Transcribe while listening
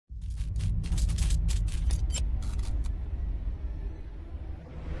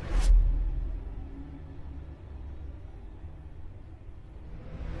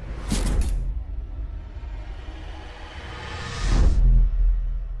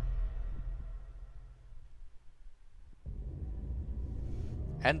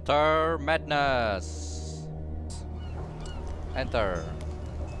Enter madness. Enter.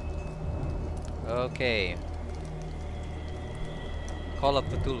 Okay. Call of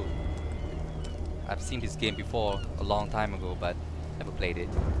Cthulhu. I've seen this game before a long time ago, but never played it.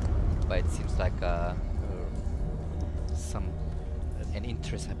 But it seems like an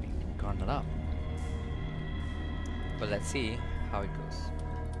interest has been garnered up. But let's see how it goes.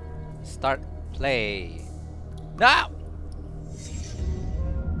 Start play. Now!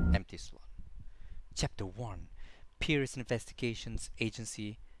 Empty slot. Chapter 1. Pierce Investigations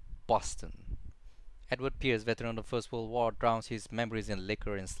Agency, Boston. Edward Pierce, veteran of the First World War, drowns his memories in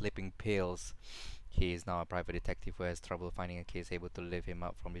liquor and sleeping pills. He is now a private detective who has trouble finding a case able to lift him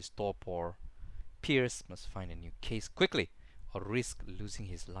up from his torpor. Pierce must find a new case quickly or risk losing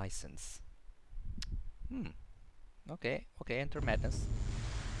his license. Okay, enter madness.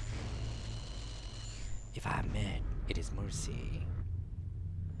 If I am mad, it is mercy.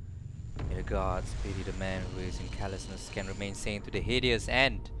 May the gods pity the man who is in callousness can remain sane to the hideous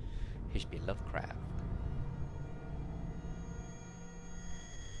end. H.P. Lovecraft.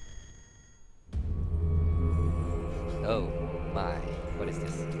 Oh my, what is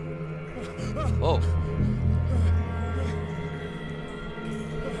this? Whoa!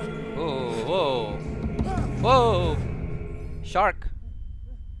 Whoa, whoa! Whoa! Shark!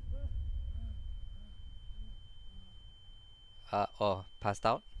 Oh, passed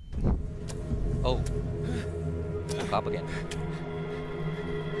out? Oh! Woke up again.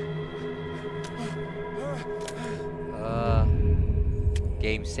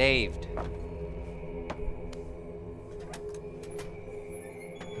 Game saved.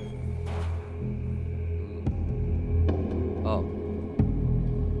 Oh.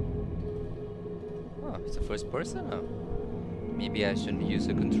 Oh, it's a first person? Oh. Maybe I shouldn't use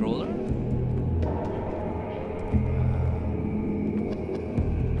a controller?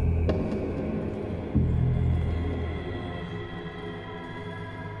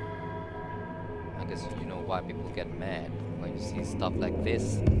 I guess you know why people get mad when you see stuff like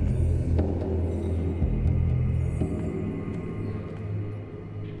this.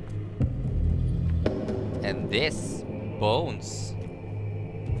 And this bones.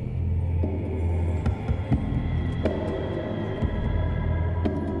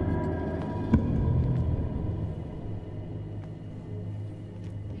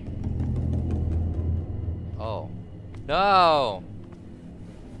 Oh no!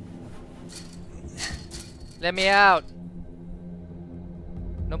 Let me out!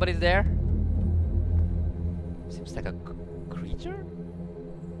 Nobody's there? Seems like a creature?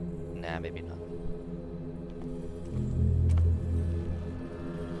 Nah, maybe not.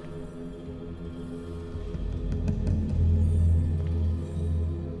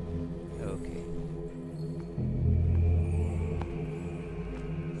 Okay.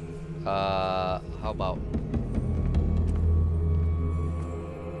 How about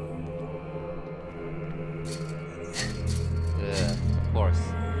of course.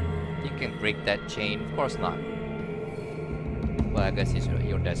 You can break that chain. Of course not. Well, I guess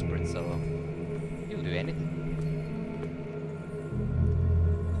you're desperate, so you'll do anything.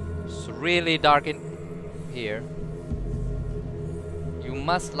 It's really dark in here. You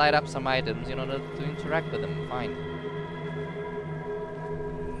must light up some items in order to interact with them. Fine.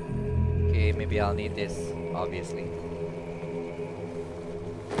 Okay, maybe I'll need this, obviously.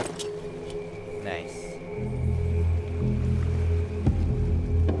 Nice.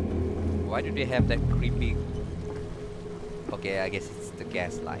 Why do they have that creepy... Okay, I guess it's the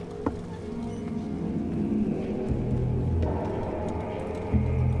gas line.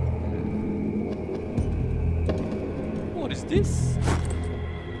 What is this?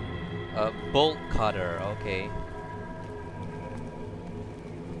 A bolt cutter, okay.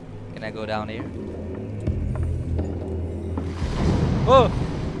 Can I go down here? Oh!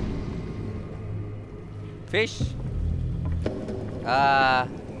 Fish?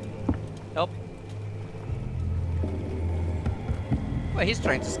 Nope. Well, he's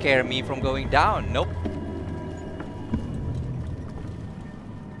trying to scare me from going down. Nope.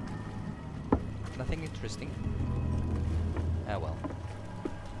 Nothing interesting. Ah, well.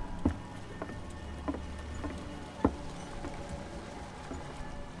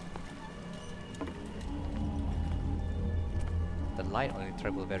 The light only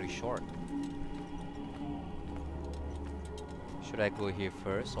travels very short. Should I go here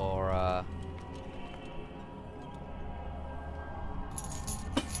first or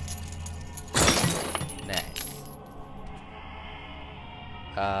Nice.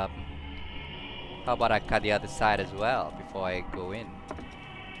 How about I cut the other side as well before I go in?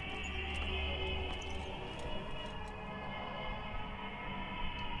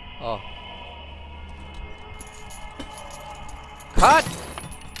 Oh. Cut!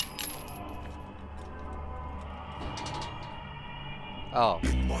 Oh.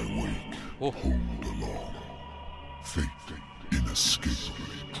 In my wake, Oh. hold along. Fate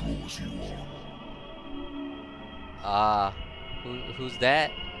inescapably draws you on. Who's that?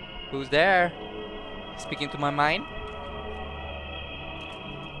 Who's there? Speaking to my mind?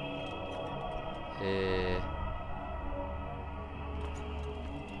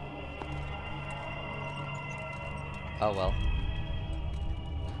 Oh well.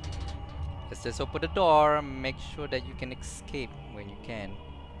 Let's just open the door and make sure that you can escape when you can.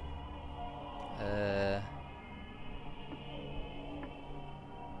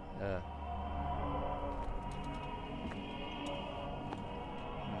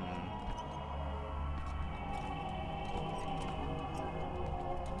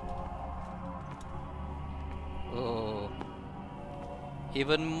 Oh.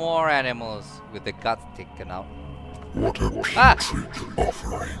 Even more animals with the guts taken out. What a putrid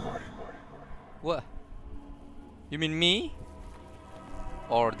offering. What? You mean me?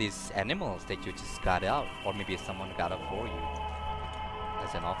 Or these animals that you just got out? Or maybe someone got out for you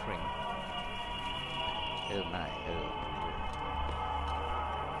as an offering. Oh my,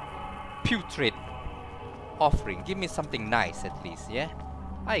 putrid offering. Give me something nice at least, yeah?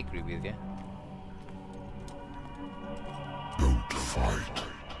 I agree with you. Don't fight.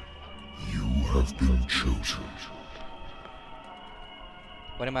 You have been chosen.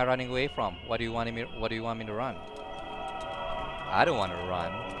 What am I running away from? What do you want me to run? I don't want to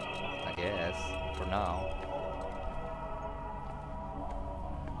run, I guess, for now.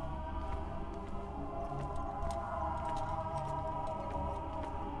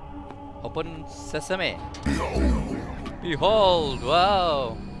 Open sesame. Behold,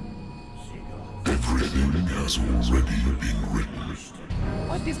 wow. Everything has already been written.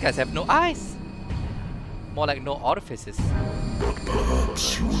 What? These guys have no eyes. More like no orifices. But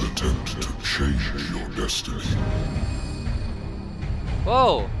perhaps you will attempt to change your destiny.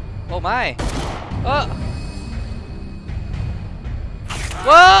 Whoa! Oh my! Oh!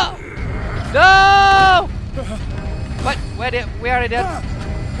 Whoa! No! What? Where are they?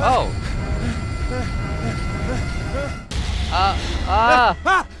 Oh!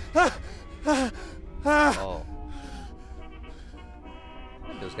 Oh!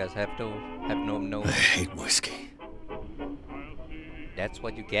 Those guys have no. I hate whiskey. That's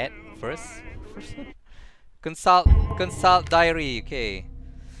what you get first. Consult diary. Okay.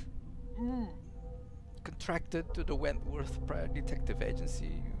 Contracted to the Wentworth Private Detective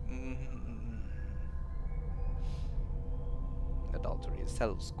Agency. Adultery,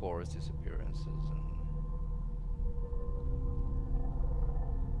 self-scores, disappearances.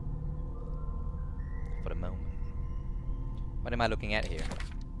 For the moment. What am I looking at here?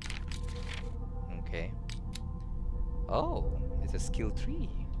 Okay. Oh, it's a skill tree.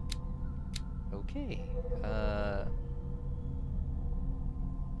 Okay.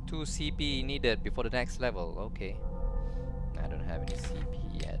 2 CP needed before the next level. Okay. I don't have any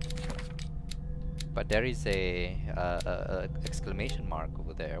CP yet. But there is a exclamation mark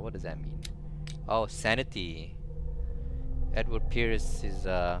over there. What does that mean? Oh, sanity. Edward Pierce is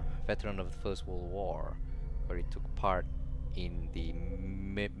a veteran of the First World War, where he took part in the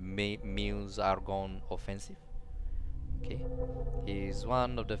Meuse-Argonne offensive. Okay, he is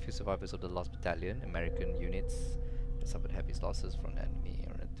one of the few survivors of the Lost Battalion, American units that suffered heavy losses from the enemy.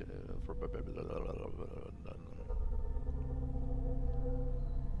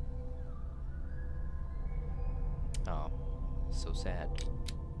 Oh, so sad.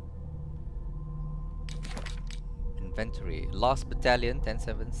 Inventory. Lost Battalion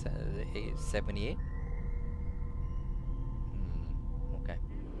 10778. Okay.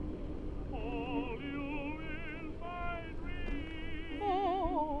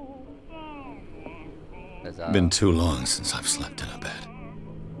 Been too long since I've slept in a bed.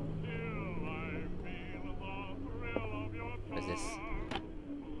 What is this?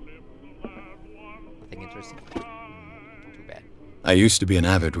 Nothing interesting? Too bad. I used to be an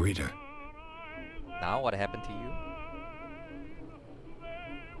avid reader. Now what happened to you?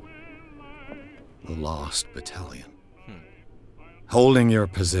 The Lost Battalion. Holding your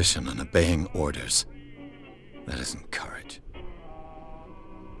position and obeying orders. That isn't courage.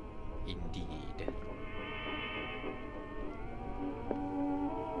 Indeed.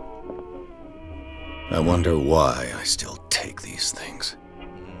 I wonder why I still take these things.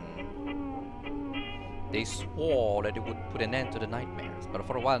 They swore that it would put an end to the nightmares, but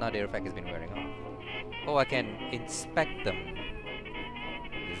for a while now their effect has been wearing off. Oh, I can inspect them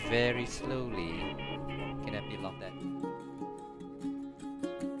very slowly. Can I be love that?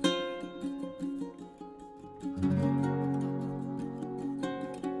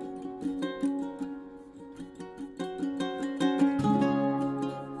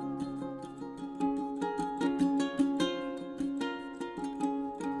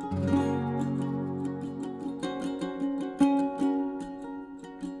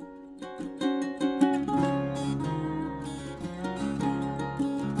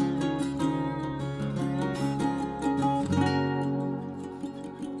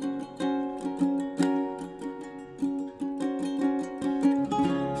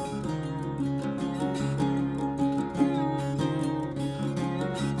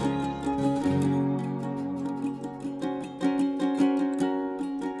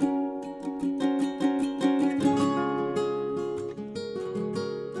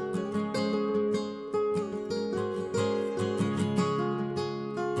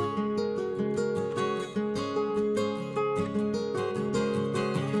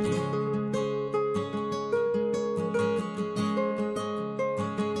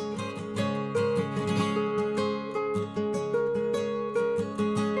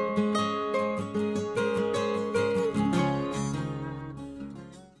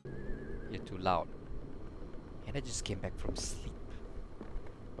 And I just came back from sleep.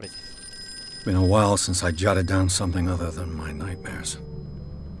 What is this? Been a while since I jotted down something other than my nightmares.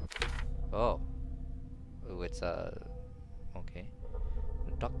 Oh. Oh, it's okay.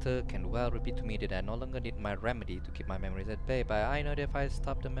 The doctor can well repeat to me that I no longer need my remedy to keep my memories at bay, but I know that if I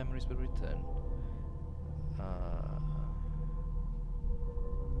stop, the memories will return.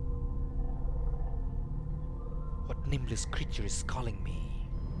 What nameless creature is calling me?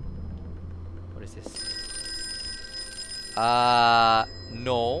 What is this?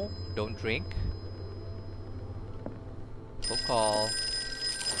 No, don't drink. Phone call.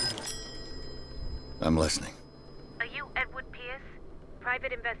 I'm listening. Are you Edward Pierce,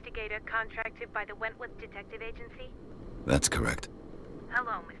 private investigator contracted by the Wentworth Detective Agency? That's correct.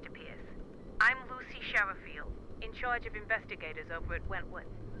 Hello, Mr. Pierce. I'm Lucy Sherifield, in charge of investigators over at Wentworth.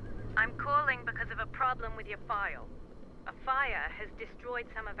 I'm calling because of a problem with your file. A fire has destroyed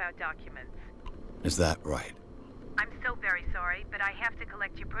some of our documents. Is that right? I'm so very sorry, but I have to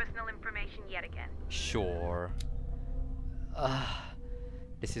collect your personal information yet again. Sure.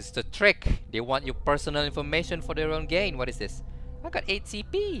 This is the trick. They want your personal information for their own gain. What is this? I got 8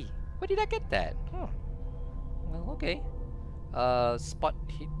 CP. Where did I get that? Huh. Well, okay. Spot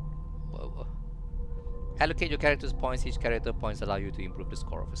hit. Whoa. Allocate your character's points. Each character points allow you to improve the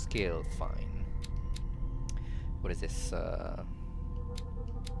score of a skill. Fine. What is this?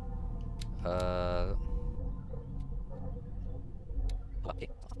 Okay.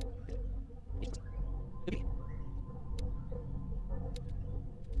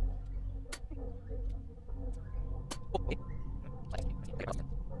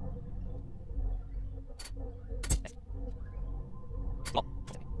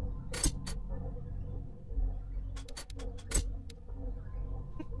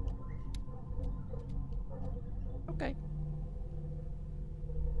 Okay.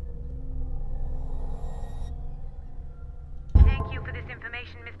 Thank you for this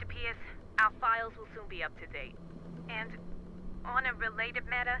information, Mr. Pierce. Our files will soon be up to date. And on a related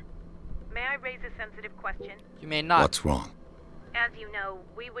matter, may I raise a sensitive question? You may not. What's wrong? As you know,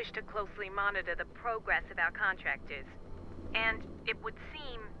 we wish to closely monitor the progress of our contractors. And it would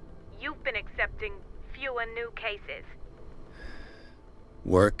seem you've been accepting fewer new cases.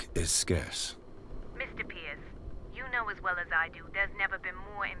 Work is scarce. Mr. Pierce, you know as well as I do there's never been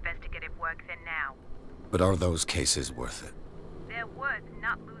more investigative work than now. But are those cases worth it? They're worth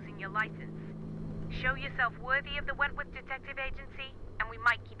not losing your license. Show yourself worthy of the Wentworth Detective Agency, and we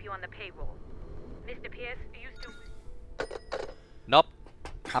might keep you on the payroll. Mr. Pierce, are you still... Nope.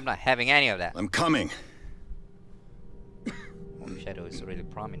 I'm not having any of that. I'm coming. Oh, the shadow is really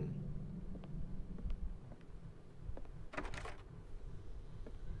prominent.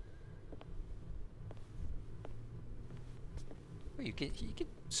 Oh, you can.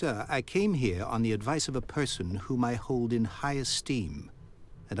 Sir, I came here on the advice of a person whom I hold in high esteem,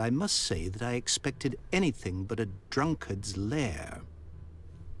 and I must say that I expected anything but a drunkard's lair.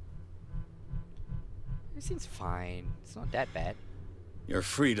 It seems fine. It's not that bad. You're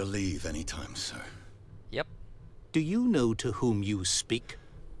free to leave anytime, sir. Yep. Do you know to whom you speak?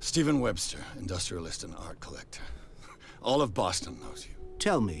 Stephen Webster, industrialist and art collector. All of Boston knows you.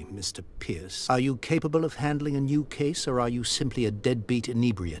 Tell me, Mr. Pierce, are you capable of handling a new case, or are you simply a deadbeat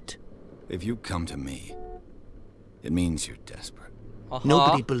inebriate? If you come to me, it means you're desperate.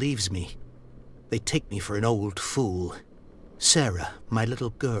 Nobody believes me. They take me for an old fool. Sarah, my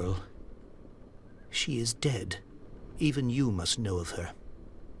little girl, she is dead. Even you must know of her.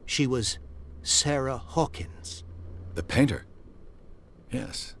 She was Sarah Hawkins. The painter?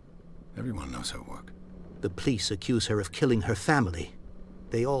 Yes. Everyone knows her work. The police accuse her of killing her family.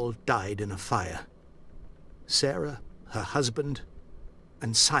 They all died in a fire. Sarah, her husband,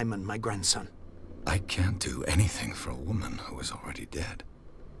 and Simon, my grandson. I can't do anything for a woman who is already dead.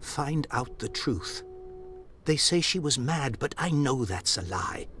 Find out the truth. They say she was mad, but I know that's a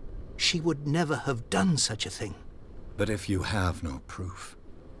lie. She would never have done such a thing. But if you have no proof...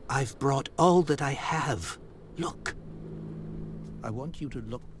 I've brought all that I have. Look. I want you to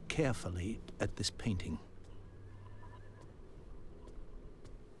look carefully at this painting.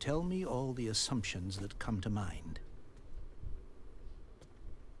 Tell me all the assumptions that come to mind.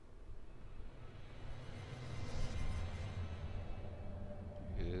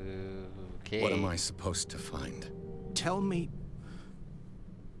 Okay. What am I supposed to find? Tell me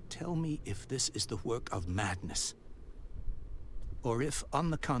if this is the work of madness. Or if,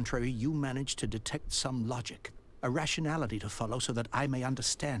 on the contrary, you manage to detect some logic, a rationality to follow so that I may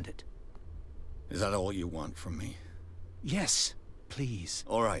understand it. Is that all you want from me? Yes, please.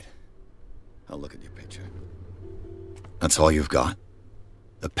 All right. I'll look at your picture. That's all you've got?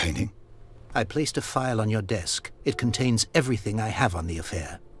 The painting? I placed a file on your desk. It contains everything I have on the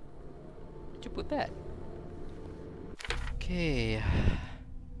affair. Where'd you put that? Okay.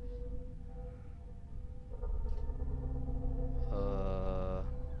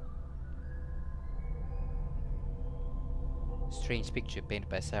 Strange picture painted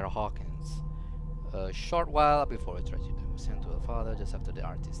by Sarah Hawkins. A short while before a tragedy was sent to her father just after the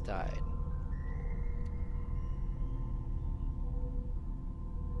artist died.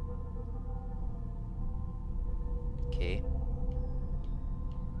 Okay.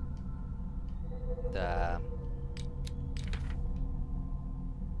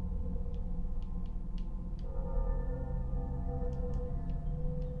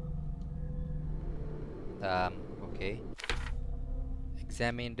 Okay.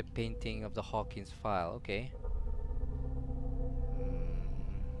 Examine the painting of the Hawkins file. Okay.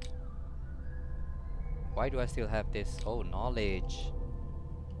 Why do I still have this? Oh, knowledge.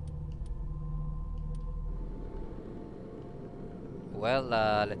 Well,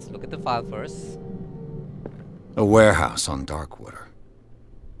 let's look at the file first. A warehouse on Darkwater.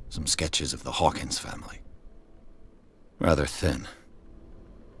 Some sketches of the Hawkins family. Rather thin.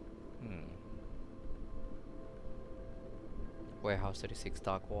 Warehouse 36,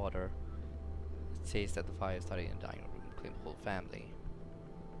 Darkwater. It says that the fire started in the dining room, claimed the whole family.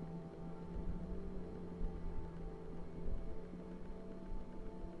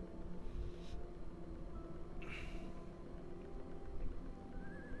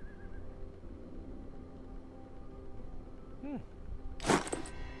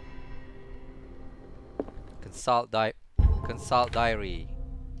 Consult diary.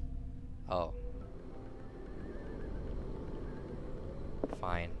 Oh.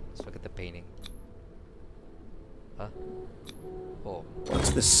 Fine. Let's look at the painting. Huh? Oh.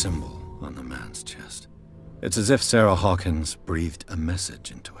 What's this symbol on the man's chest? It's as if Sarah Hawkins breathed a message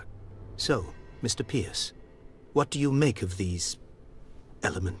into it. So, Mr. Pierce, what do you make of these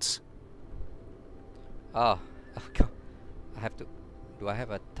elements? Ah. I have to... Do I have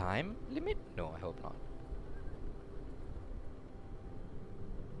a time limit? No, I hope not.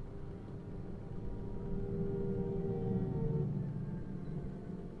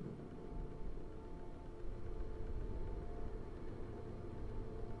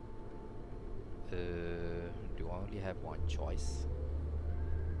 Do I only have one choice?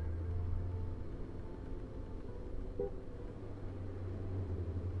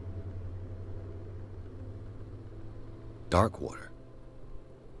 Darkwater.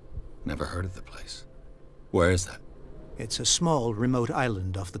 Never heard of the place. Where is that? It's a small, remote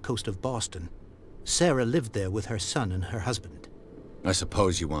island off the coast of Boston. Sarah lived there with her son and her husband. I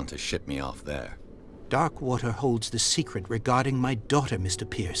suppose you want to ship me off there. Darkwater holds the secret regarding my daughter, Mr.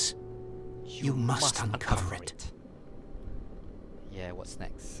 Pierce. You must uncover it. Yeah, what's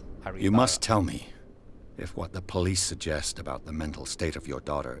next? You must tell me if what the police suggest about the mental state of your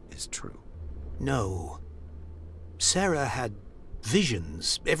daughter is true. No. Sarah had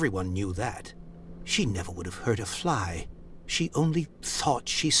visions. Everyone knew that. She never would have hurt a fly. She only thought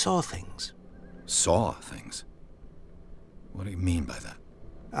she saw things. Saw things? What do you mean by that?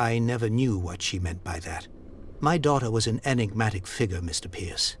 I never knew what she meant by that. My daughter was an enigmatic figure, Mr.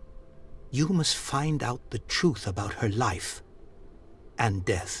 Pierce. You must find out the truth about her life and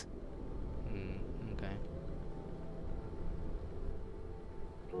death. Okay.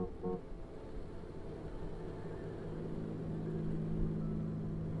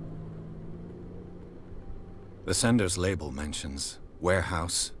 The sender's label mentions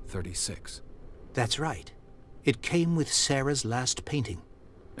Warehouse 36. That's right. It came with Sarah's last painting.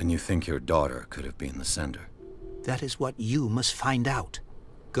 And you think your daughter could have been the sender? That is what you must find out.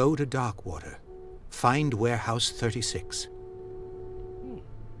 Go to Darkwater. Find Warehouse 36.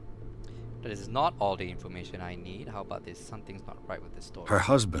 That is not all the information I need. How about this? Something's not right with this story. Her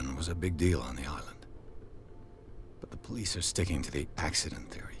husband was a big deal on the island. But the police are sticking to the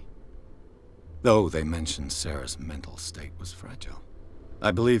accident theory. Though they mentioned Sarah's mental state was fragile.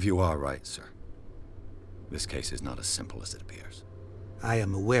 I believe you are right, sir. This case is not as simple as it appears. I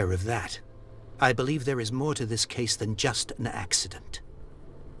am aware of that. I believe there is more to this case than just an accident.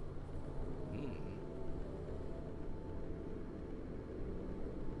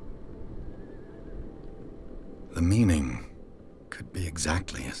 The meaning could be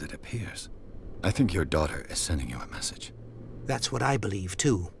exactly as it appears. I think your daughter is sending you a message. That's what I believe,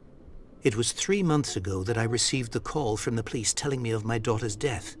 too. It was 3 months ago that I received the call from the police telling me of my daughter's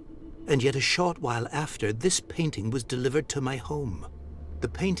death. And yet a short while after, this painting was delivered to my home. The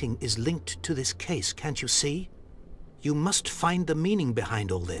painting is linked to this case, can't you see? You must find the meaning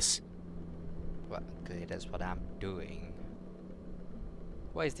behind all this. Well, okay, that's what I'm doing.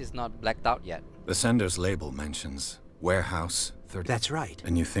 Why is this not blacked out yet? The sender's label mentions warehouse 30. That's right.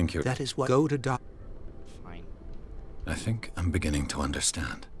 And you think you're... That is what... Go to Doc. Fine. I think I'm beginning to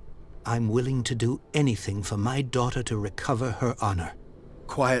understand. I'm willing to do anything for my daughter to recover her honor.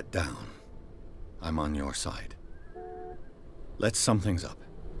 Quiet down. I'm on your side. Let's sum things up.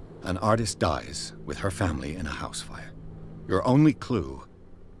 An artist dies with her family in a house fire. Your only clue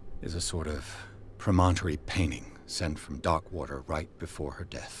is a sort of promontory painting sent from Darkwater right before her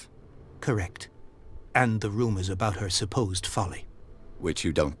death. Correct. And the rumors about her supposed folly. Which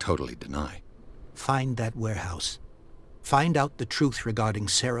you don't totally deny. Find that warehouse. Find out the truth regarding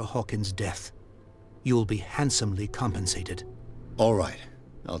Sarah Hawkins' death. You'll be handsomely compensated. All right.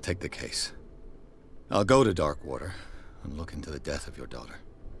 I'll take the case. I'll go to Darkwater and look into the death of your daughter.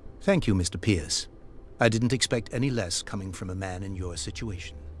 Thank you, Mr. Pierce. I didn't expect any less coming from a man in your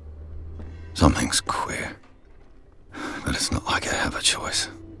situation. Something's queer. But it's not like I have a choice.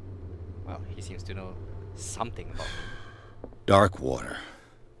 Well, he seems to know something about me. Darkwater.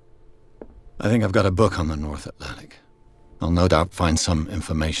 I think I've got a book on the North Atlantic. I'll no doubt find some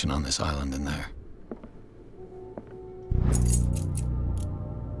information on this island in there.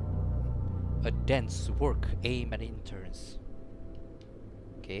 A dense work aimed at interns.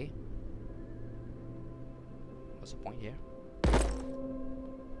 Okay. What's the point here?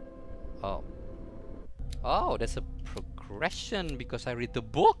 Oh. Oh, there's a progression because I read the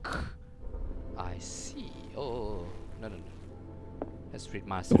book. I see. Oh, no. Let's read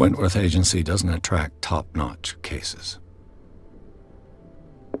my... The Wentworth Agency doesn't attract top-notch cases.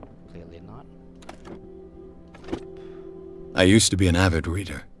 Clearly not. I used to be an avid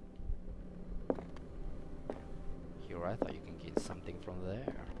reader. Here, I thought you can get something from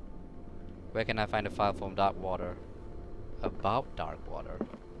there. Where can I find a file from Darkwater? About Darkwater?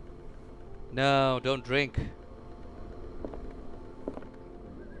 No, don't drink.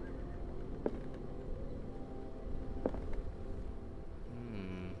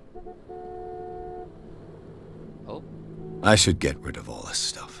 Oh. I should get rid of all this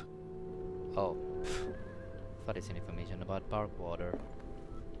stuff. Oh. Thought it's information about Darkwater.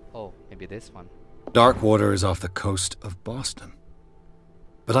 Oh, maybe this one. Darkwater is off the coast of Boston.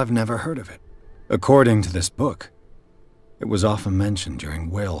 But I've never heard of it. According to this book, it was often mentioned during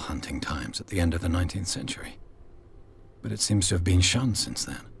whale hunting times at the end of the 19th century. But it seems to have been shunned since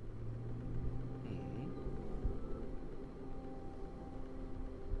then.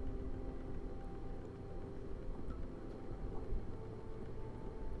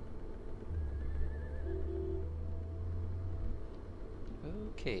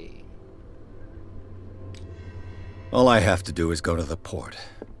 Okay. All I have to do is go to the port.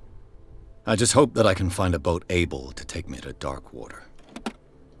 I just hope that I can find a boat able to take me to Darkwater.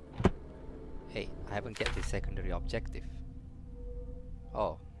 Hey, I haven't get the secondary objective.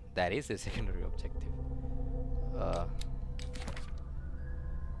 Oh, that is the secondary objective. Oh.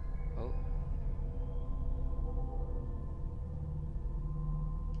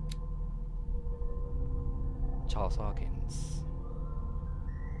 Charles Hawkins.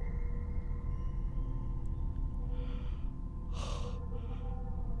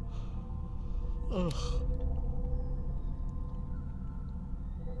 Ugh.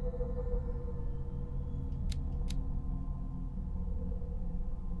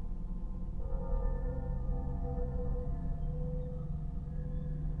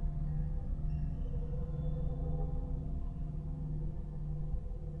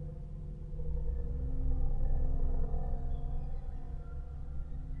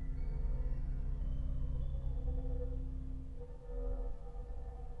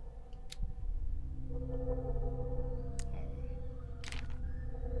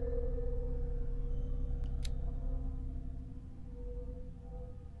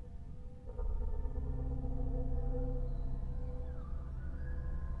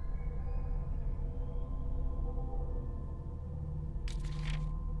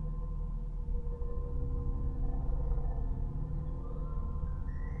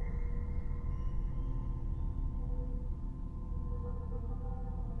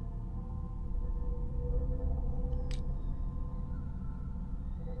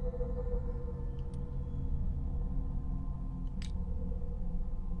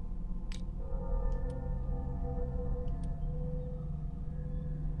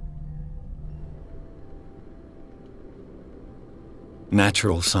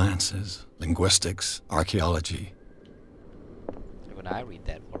 Natural sciences, linguistics, archaeology. Even I read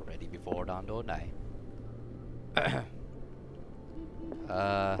that already before, don't I?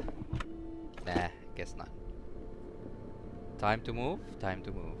 Nah, guess not. Time to move? Time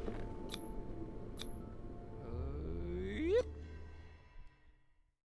to move.